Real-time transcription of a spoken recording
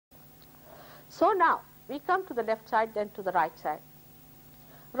So now we come to the left side, then to the right side.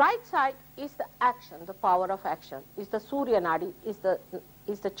 Right side is the action, the power of action, is the Surya Nadi, is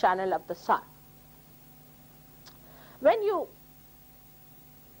the channel of the sun. When you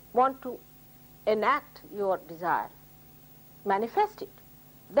want to enact your desire, manifest it,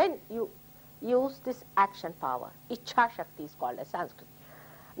 then you use this action power. Ichha Shakti is called as Sanskrit.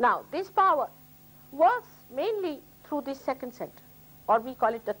 Now this power works mainly through this second center, or we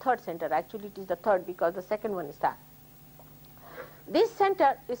call it the third center. Actually it is the third because the second one is that. This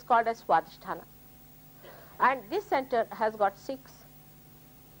center is called as Swadhisthana, and this center has got 6,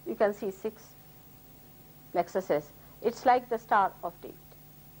 you can see 6 plexuses. It's like the Star of David.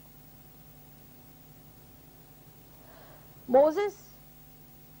 Moses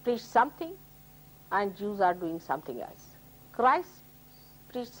preached something and Jews are doing something else. Christ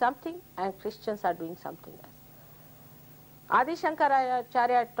preached something and Christians are doing something else. Adi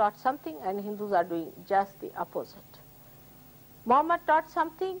Shankaracharya taught something and Hindus are doing just the opposite. Muhammad taught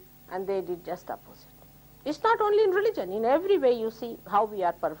something and they did just the opposite. It's not only in religion, in every way you see how we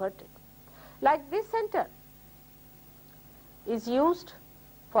are perverted. Like this center is used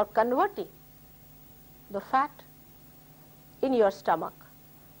for converting the fat in your stomach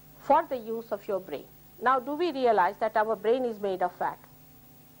for the use of your brain. Now do we realize that our brain is made of fat?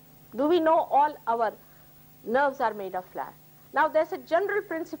 Do we know all our nerves are made of fat? Now there's a general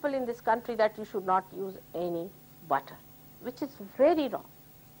principle in this country that you should not use any butter, which is very wrong.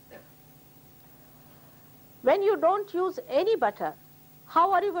 When you don't use any butter,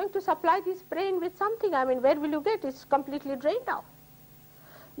 how are you going to supply this brain with something? I mean, where will you get? It's completely drained out.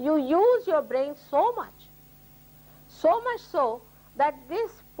 You use your brain so much so that this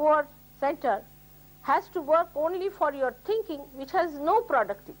poor center has to work only for your thinking, which has no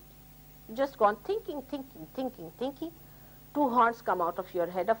productivity. You just go on thinking. 2 horns come out of your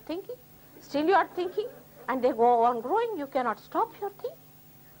head of thinking. Still you are thinking, and they go on growing. You cannot stop your thinking.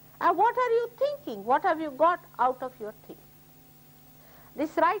 And what are you thinking? What have you got out of your thinking?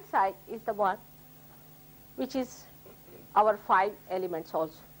 This right side is the one which is our 5 elements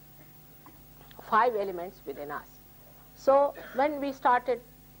also. 5 elements within us. So when we started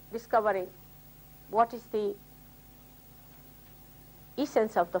discovering what is the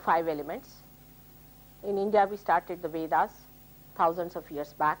essence of the 5 elements, in India we started the Vedas thousands of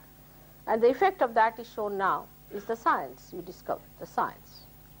years back, and the effect of that is shown now is the science. You discovered the science,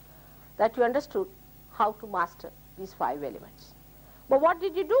 that you understood how to master these 5 elements. But what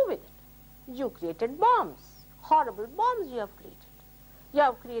did you do with it? You created bombs, horrible bombs you have created. You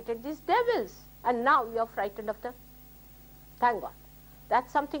have created these devils, and now you are frightened of them. Thank God.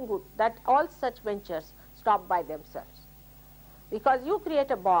 That's something good, that all such ventures stop by themselves. Because you create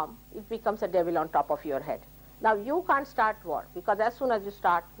a bomb, it becomes a devil on top of your head. Now you can't start war, because as soon as you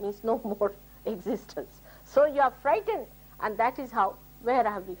start, means no more existence. So you are frightened, and that is how, where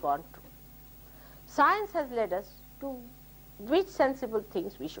have we gone to? Science has led us to which sensible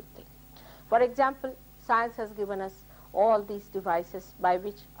things we should think. For example, science has given us all these devices by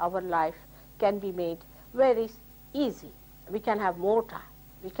which our life can be made very easy. We can have more time.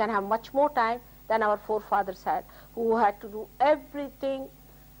 We can have much more time than our forefathers had, who had to do everything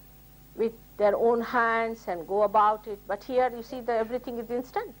with their own hands and go about it. But here you see that everything is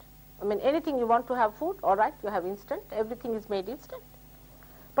instant. I mean, anything you want to have food, all right, you have instant. Everything is made instant.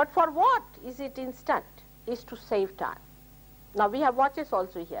 But for what is it instant? Is to save time. Now we have watches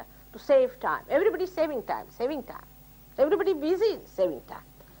also here to save time. Everybody is saving time. Everybody busy saving time.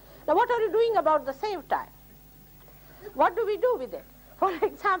 Now what are you doing about the save time? What do we do with it? For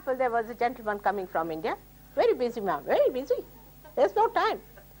example, there was a gentleman coming from India, very busy man, very busy. There's no time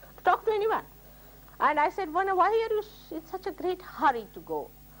to talk to anyone. And I said, why are you in such a great hurry to go?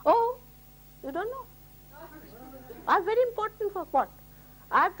 Oh, you don't know. I'm very important for what?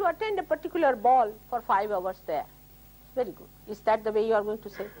 I have to attend a particular ball for 5 hours there. Very good. Is that the way you are going to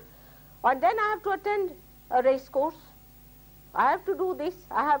say? Or then I have to attend a race course. I have to do this,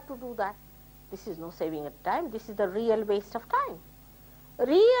 I have to do that. This is no saving of time. This is the real waste of time.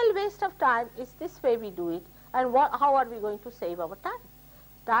 Real waste of time is this way we do it. And how are we going to save our time?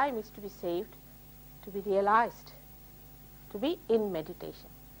 Time is to be saved, to be realized, to be in meditation,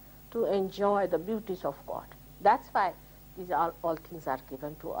 to enjoy the beauties of God. That's why these all things are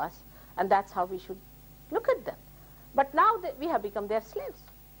given to us, and that's how we should look at them. But now that we have become their slaves.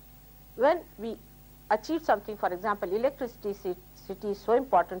 When we achieve something, for example, electricity is so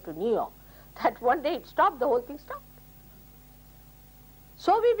important to New York, that one day it stopped, the whole thing stopped.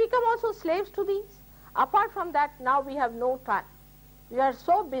 So we become also slaves to these. Apart from that, now we have no time. We are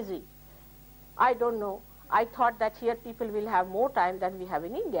so busy. I don't know. I thought that here people will have more time than we have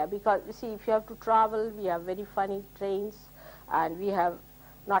in India, because you see, if you have to travel, we have very funny trains, and we have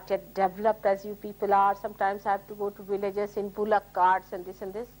not yet developed as you people are. Sometimes I have to go to villages in bullock carts and this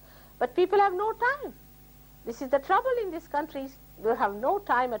and this, but people have no time. This is the trouble in this country. They have no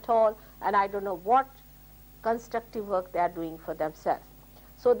time at all, and I don't know what constructive work they are doing for themselves.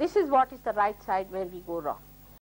 So this is what is the right side where we go wrong.